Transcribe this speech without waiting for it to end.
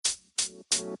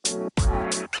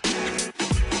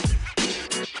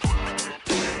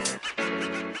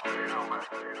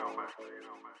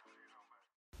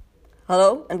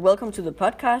Hello and welcome to the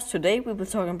podcast. Today we will be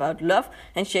talking about love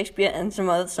and Shakespeare and some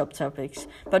other subtopics,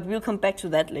 but we'll come back to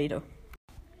that later.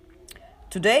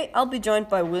 Today I'll be joined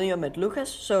by William and Lucas.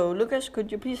 So Lucas,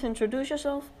 could you please introduce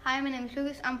yourself? Hi, my name is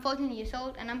Lucas. I'm 14 years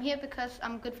old and I'm here because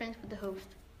I'm good friends with the host.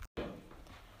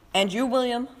 And you,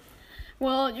 William?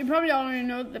 Well, you probably already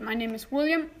know that my name is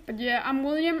William, but yeah, I'm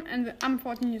William and I'm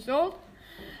 14 years old.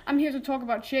 I'm here to talk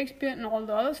about Shakespeare and all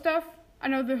the other stuff. I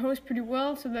know the host pretty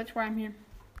well, so that's why I'm here.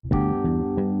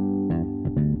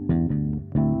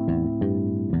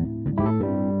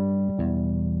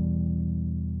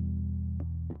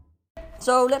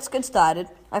 So let's get started.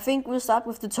 I think we'll start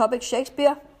with the topic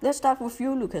Shakespeare. Let's start with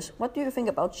you, Lucas. What do you think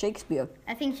about Shakespeare?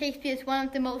 I think Shakespeare is one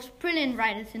of the most brilliant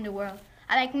writers in the world.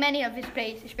 I like many of his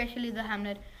plays, especially the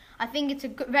Hamlet. I think it's a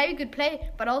very good play,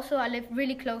 but also I live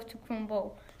really close to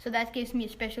Kronborg, so that gives me a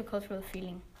special cultural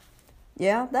feeling.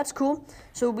 Yeah, that's cool.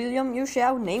 So William, you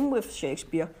share a name with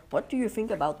Shakespeare. What do you think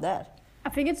about that? I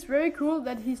think it's very cool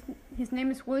that his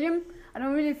name is William. I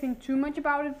don't really think too much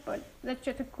about it, but that's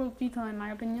just a cool detail in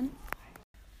my opinion.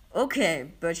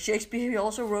 Okay, but Shakespeare he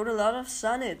also wrote a lot of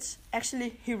sonnets.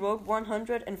 Actually, he wrote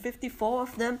 154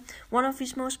 of them. One of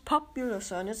his most popular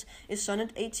sonnets is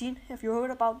Sonnet 18. Have you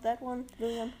heard about that one,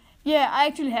 William? Yeah, I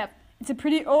actually have. It's a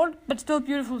pretty old but still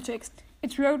beautiful text.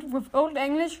 It's wrote with Old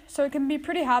English, so it can be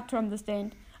pretty hard to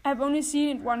understand. I have only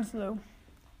seen it once though.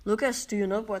 Lucas, do you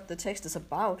know what the text is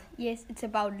about? Yes, it's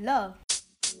about love.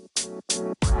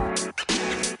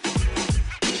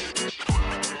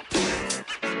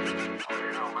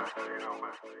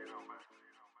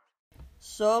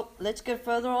 So, let's get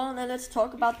further on and let's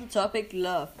talk about the topic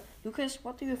love. Lucas,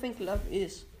 what do you think love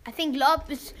is? I think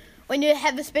love is when you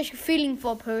have a special feeling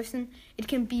for a person. It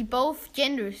can be both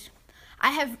genders. I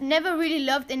have never really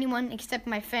loved anyone except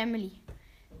my family.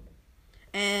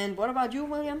 And what about you,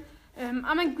 William?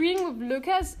 I'm agreeing with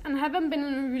Lucas and haven't been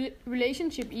in a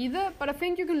relationship either, but I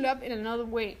think you can love in another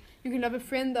way. You can love a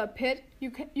friend or a pet.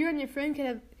 You and your friend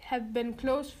can have been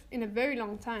close in a very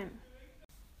long time.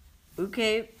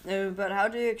 Okay, but how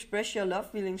do you express your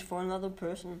love feelings for another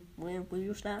person? Will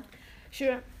you start?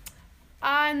 Sure.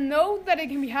 I know that it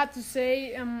can be hard to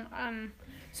say.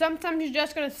 Sometimes you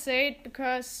just gotta say it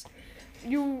because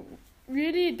you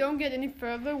really don't get any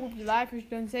further with your life if you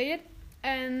don't say it.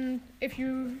 And if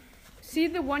you see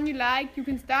the one you like, you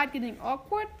can start getting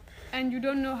awkward and you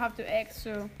don't know how to act.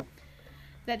 So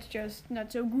that's just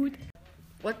not so good.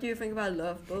 What do you think about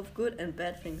love? Both good and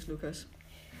bad things, Lucas.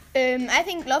 I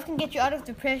think love can get you out of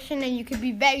depression and you can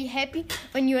be very happy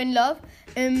when you're in love.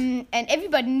 And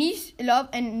everybody needs love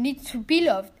and needs to be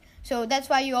loved. So that's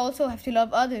why you also have to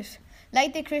love others.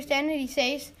 Like the Christianity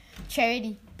says,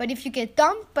 charity. But if you get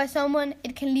dumped by someone,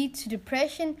 it can lead to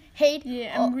depression, hate.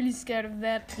 Yeah, I'm really scared of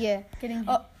that. Yeah.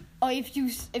 Or if you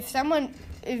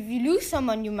lose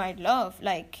someone you might love,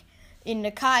 like in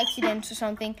a car accident or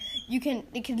something, it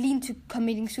can lead to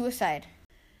committing suicide.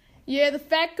 Yeah, the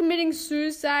fact committing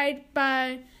suicide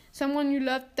by someone you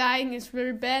love dying is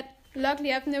very bad.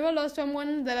 Luckily, I've never lost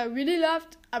someone that I really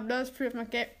loved. I've lost 3 of my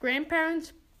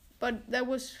grandparents, but that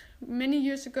was many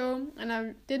years ago, and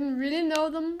I didn't really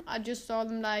know them. I just saw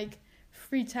them like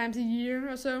 3 times a year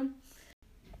or so.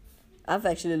 I've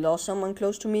actually lost someone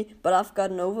close to me, but I've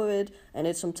gotten over it, and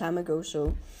it's some time ago,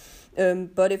 so...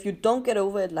 but if you don't get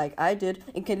over it like I did,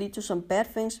 it can lead to some bad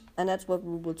things, and that's what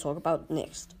we will talk about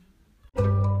next.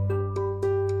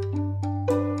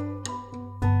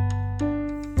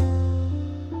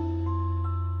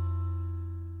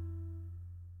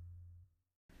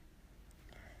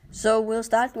 So we'll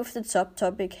start with the top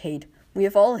topic, hate. We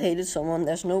have all hated someone,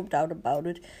 there's no doubt about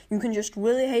it. You can just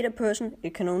really hate a person,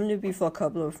 it can only be for a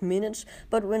couple of minutes,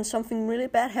 but when something really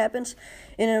bad happens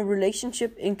in a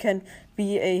relationship, it can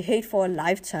be a hate for a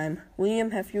lifetime. William,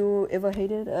 have you ever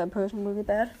hated a person really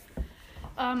bad?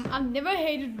 I've never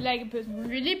hated like a person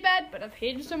really bad, but I've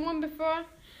hated someone before.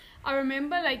 I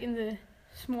remember like in the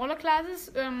smaller classes,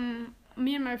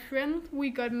 me and my friend, we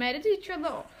got mad at each other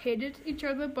or hated each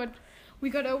other, but we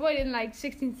got over it in like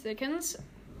 16 seconds.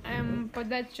 But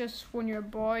that's just when you're a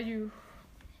boy,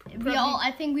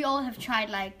 I think we all have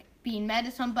tried like being mad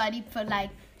at somebody for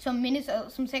like some minutes or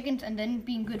some seconds and then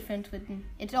being good friends with them.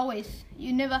 It's always,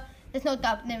 there's no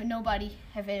doubt nobody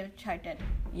have ever tried that.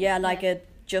 Yeah, like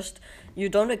you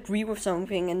don't agree with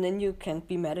something and then you can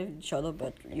be mad at each other,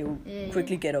 but you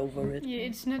quickly get over it. Yeah,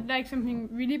 it's not like something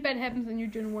really bad happens and you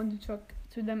don't want to talk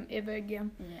to them ever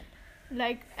again. Yeah.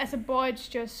 Like, as a boy, it's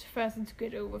just faster to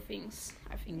get over things,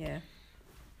 I think. Yeah.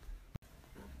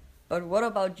 But what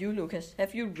about you, Lucas?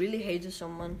 Have you really hated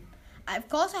someone? Of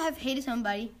course, I have hated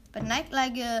somebody, but not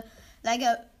like a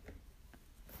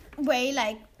way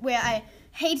like where I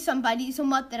hate somebody so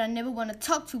much that I never want to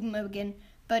talk to them again.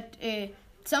 But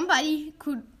somebody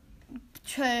could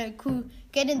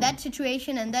get in that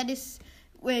situation, and that is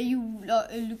where you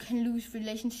can lose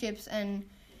relationships, and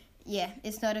yeah,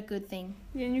 it's not a good thing.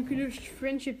 Yeah, and you can lose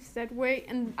friendships that way,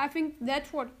 and I think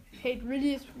that's what hate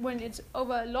really is when it's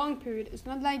over a long period. It's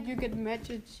not like you get mad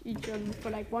at each other for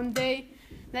like one day.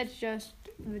 That's just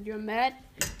that you're mad.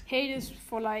 Hate is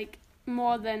for like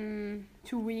more than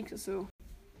 2 weeks or so.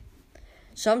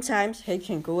 Sometimes hate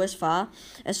can go as far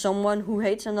as someone who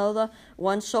hates another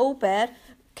one so bad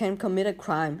can commit a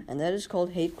crime, and that is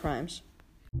called hate crimes.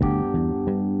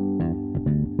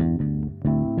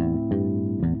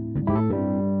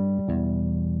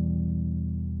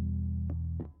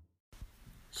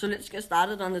 So let's get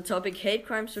started on the topic hate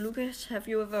crime. So Lucas, have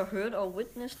you ever heard or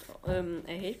witnessed a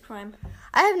hate crime?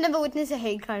 I have never witnessed a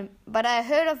hate crime, but I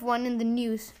heard of one in the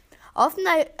news. Often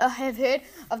I have heard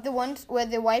of the ones where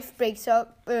the wife breaks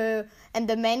up and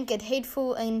the man get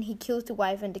hateful and he kills the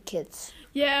wife and the kids.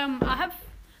 Yeah,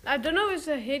 I don't know if it's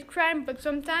a hate crime, but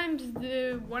sometimes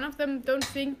one of them don't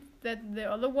think that the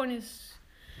other one is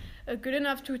good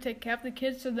enough to take care of the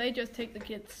kids, so they just take the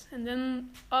kids. And then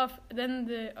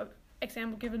the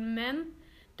example given, man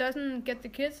doesn't get the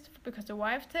kids because the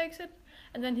wife takes it,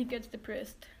 and then he gets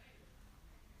depressed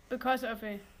because of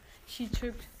she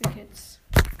took the kids.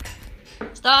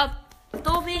 Stop!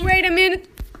 Stopping! Wait a minute!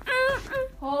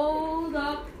 Hold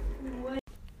up! Wait.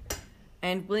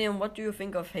 And William, what do you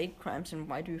think of hate crimes, and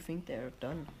why do you think they're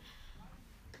done?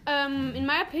 In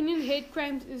my opinion, hate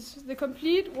crimes is the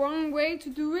complete wrong way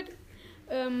to do it.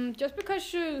 Just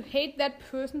because you hate that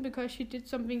person because she did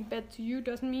something bad to you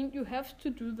doesn't mean you have to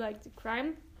do like the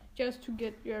crime just to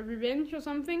get your revenge or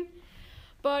something.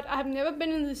 But I have never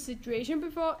been in this situation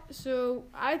before, so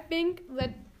I think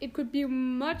that it could be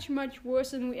much, much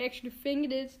worse than we actually think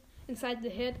it is inside the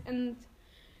head, and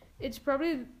it's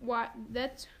probably why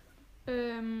that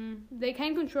they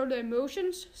can't control their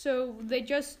emotions, so they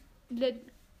just let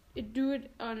it do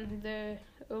it on their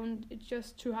own. It's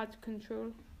just too hard to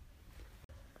control.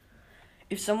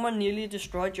 If someone nearly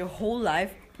destroyed your whole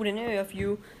life, would any of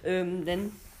you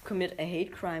then commit a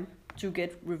hate crime to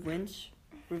get revenge?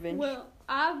 Well,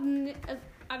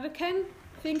 I can't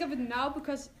think of it now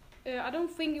because I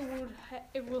don't think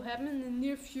it will happen in the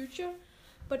near future.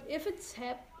 But if it's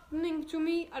happening to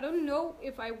me, I don't know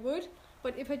if I would.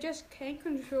 But if I just can't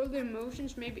control the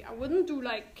emotions, maybe I wouldn't do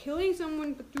like killing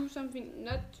someone, but do something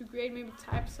not too great, maybe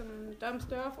type some dumb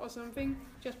stuff or something,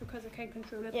 just because I can't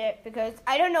control it. Yeah, because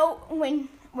I don't know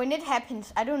when it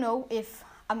happens. I don't know if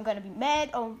I'm gonna be mad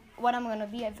or what I'm gonna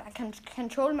be. If I can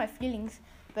control my feelings,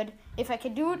 but if I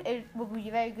can do it, it would be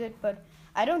very good. But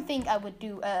I don't think I would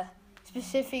do a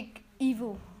specific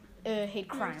evil hate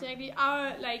crime. Exactly.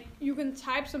 Like you can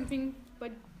type something,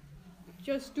 but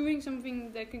just doing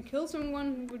something that can kill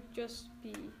someone would just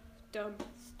be dumb.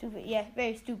 Stupid, yeah,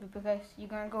 very stupid, because you're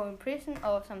gonna go in prison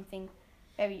or something.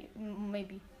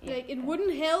 Maybe. Yeah. Like it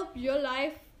wouldn't help your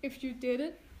life if you did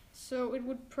it, so it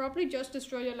would probably just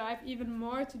destroy your life even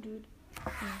more to do it.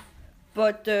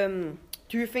 But do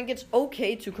you think it's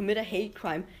okay to commit a hate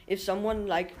crime if someone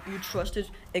like you trusted,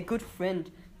 a good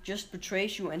friend, just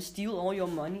betrays you and steal all your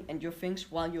money and your things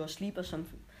while you're asleep or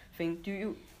something?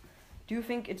 Do you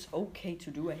think it's okay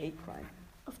to do a hate crime?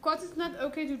 Of course it's not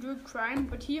okay to do a crime,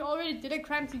 but he already did a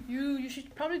crime to you. You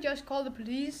should probably just call the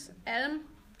police at him.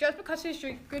 Just because he's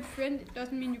your good friend, it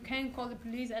doesn't mean you can't call the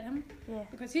police at him. Yeah.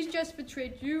 Because he's just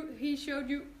betrayed you. He showed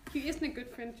you he isn't a good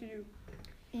friend to you.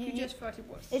 He just thought he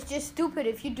was. It's just stupid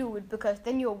if you do it, because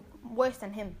then you're worse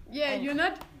than him. Yeah, you're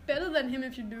not better than him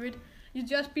if you do it. You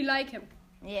just be like him.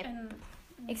 Yeah, And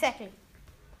exactly.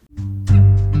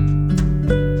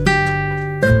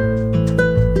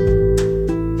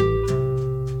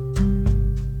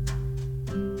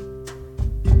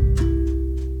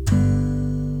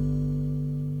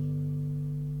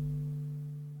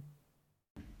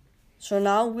 So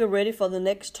now we're ready for the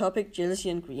next topic, jealousy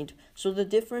and greed. So the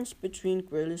difference between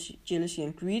jealousy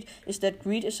and greed is that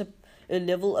greed is a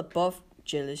level above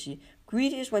jealousy.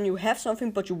 Greed is when you have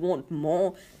something but you want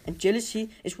more, and jealousy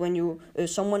is when you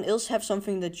someone else have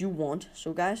something that you want.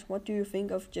 So guys, what do you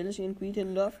think of jealousy and greed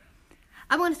in love?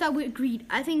 I'm gonna start with greed.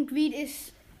 I think greed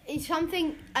is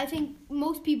something I think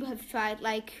most people have tried.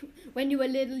 Like when you were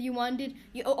little, you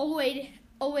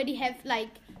already have like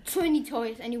 20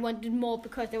 toys and you wanted more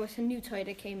because there was a new toy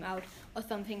that came out or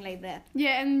something like that.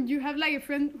 yeah, and you have like a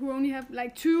friend who only have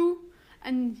like 2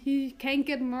 and he can't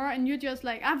get more, and you're just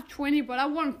like, I have 20 but I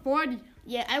want 40.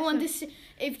 Yeah, I want this.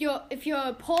 If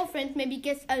your poor friend maybe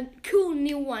gets a cool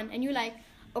new one, and you're like,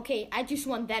 okay, I just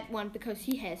want that one because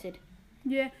he has it.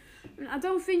 Yeah, I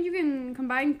don't think you can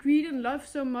combine greed and love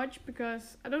so much,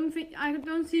 because I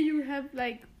don't see you have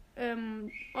like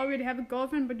already have a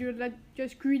girlfriend, but you're like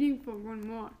just greeding for one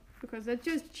more, because that's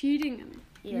just cheating, and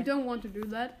you don't want to do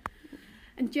that.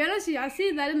 And jealousy, I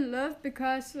see that in love,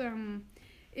 because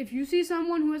if you see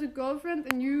someone who has a girlfriend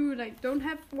and you like don't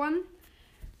have one,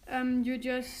 you're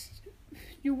jealous,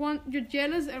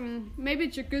 and maybe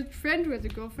it's your good friend who has a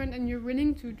girlfriend, and you're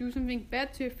willing to do something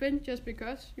bad to your friend just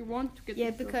because you want to get.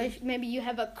 Yeah, because maybe you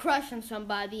have a crush on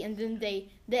somebody, and then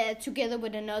they're together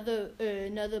with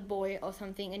another boy or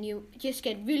something, and you just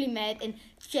get really mad and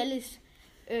jealous.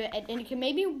 And it can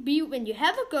maybe be when you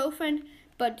have a girlfriend,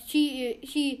 but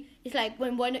she is like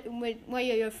when one of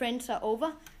your friends are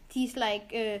over. He's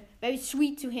like very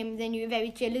sweet to him, then you're very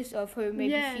jealous of her.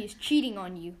 Maybe she's cheating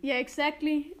on you. Yeah,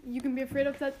 exactly. You can be afraid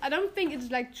of that. I don't think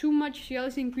it's like too much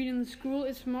jealousy and greed in school.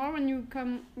 It's more when you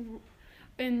come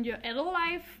in your adult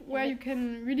life where you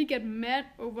can really get mad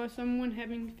over someone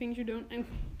having things you don't, and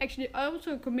actually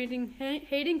also committing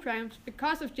hating crimes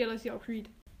because of jealousy or greed.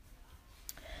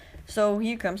 So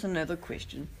here comes another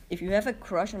question. If you have a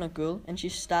crush on a girl and she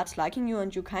starts liking you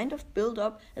and you kind of build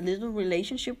up a little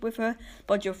relationship with her,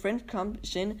 but your friend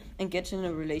comes in and gets in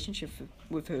a relationship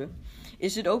with her,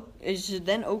 is it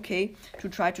then okay to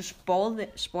try to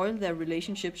spoil their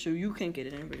relationship so you can get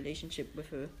in a relationship with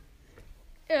her?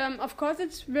 Of course,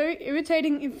 it's very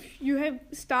irritating if you have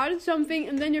started something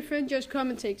and then your friend just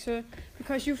comes and takes her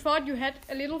because you thought you had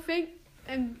a little thing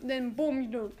and then boom, you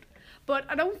don't. But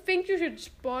I don't think you should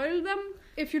spoil them.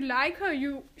 If you like her,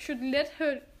 you should let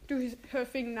her do her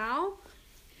thing now.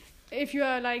 If you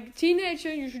are like a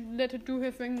teenager, you should let her do her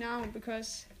thing now,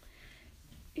 because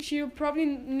she'll probably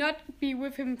not be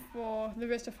with him for the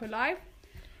rest of her life.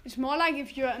 It's more like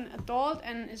if you're an adult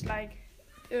and it's like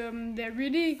they're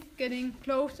really getting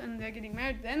close and they're getting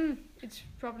married, then it's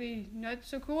probably not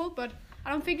so cool. But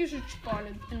I don't think you should spoil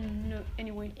it in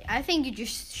any way. I think you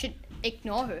just should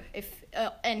ignore her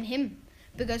and him,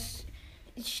 because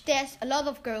there's a lot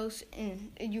of girls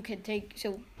you can take.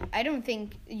 So I don't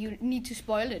think you need to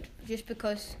spoil it just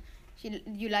because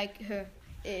you like her.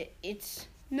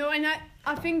 No, and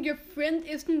I think your friend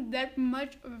isn't that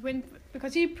much of a friend,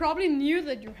 because he probably knew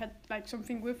that you had like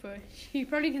something with her. He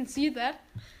probably can see that,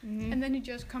 and then he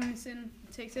just comes in and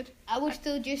takes it. I would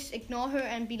still just ignore her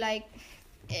and be like,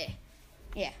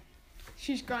 yeah.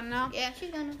 She's gone now. Yeah,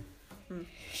 she's gone now.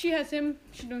 She has him.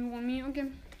 She don't want me. Okay,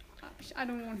 I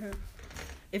don't want her.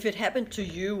 If it happened to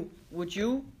you, would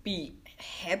you be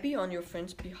happy on your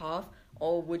friend's behalf,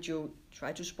 or would you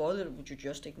try to spoil it, or would you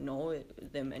just ignore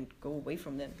them and go away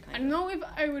from them? I don't know if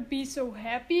I would be so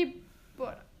happy,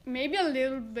 but maybe a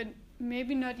little bit,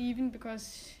 maybe not even,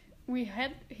 because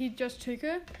he just took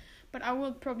her, but I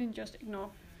will probably just ignore.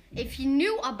 If he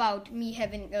knew about me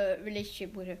having a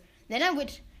relationship with her, then I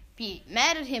would be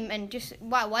mad at him and just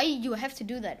why you have to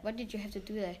do that? What did you have to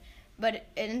do that?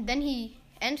 And then he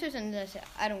answers and says,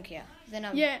 I don't care. Then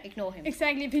I'll ignore him.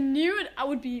 Exactly. If he knew it, I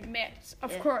would be mad,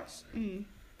 of course.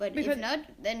 But because, if not,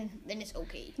 then it's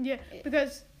okay. Yeah,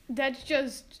 because that's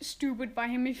just stupid by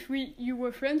him. If you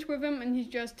were friends with him and he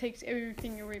just takes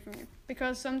everything away from you.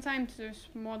 Because sometimes there's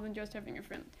more than just having a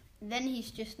friend. Then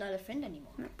he's just not a friend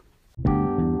anymore. No.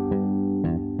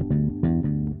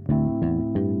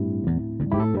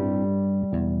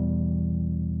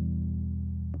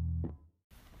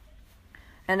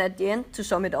 And at the end, to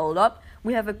sum it all up,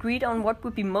 we have agreed on what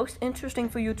would be most interesting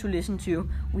for you to listen to.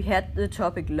 We had the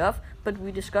topic love, but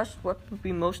we discussed what would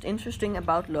be most interesting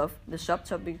about love, the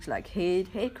subtopics like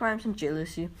hate crimes and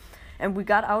jealousy. And we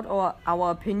got out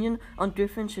our opinion on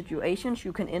different situations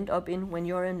you can end up in when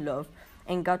you're in love,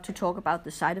 and got to talk about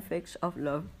the side effects of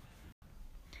love.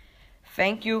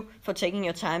 Thank you for taking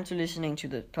your time to listening to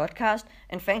the podcast,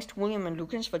 and thanks to William and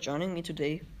Lucas for joining me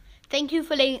today. Thank you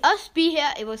for letting us be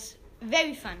here. It was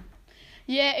very fun.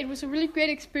 Yeah, it was a really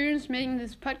great experience making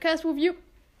this podcast with you.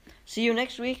 See you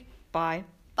next week. Bye.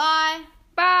 Bye.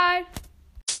 Bye.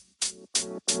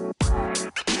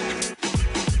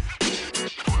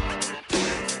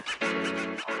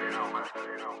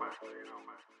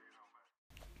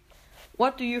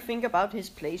 What do you think about his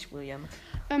plays, William?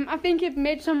 I think it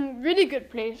made some really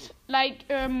good plays, like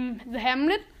the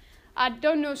Hamlet. I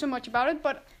don't know so much about it,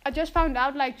 but I just found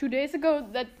out like 2 days ago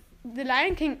that The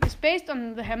Lion King is based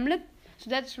on the Hamlet, so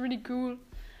that's really cool.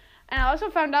 And I also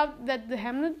found out that the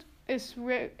Hamlet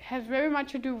has very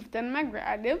much to do with Denmark, where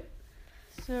I live.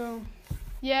 So,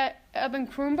 yeah, up in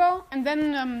Kronborg. And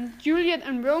then Juliet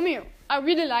and Romeo. I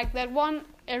really like that one.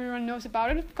 Everyone knows about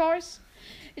it, of course.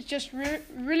 it's just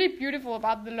really beautiful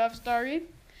about the love story.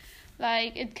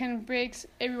 Like, it can break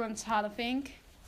everyone's heart, I think.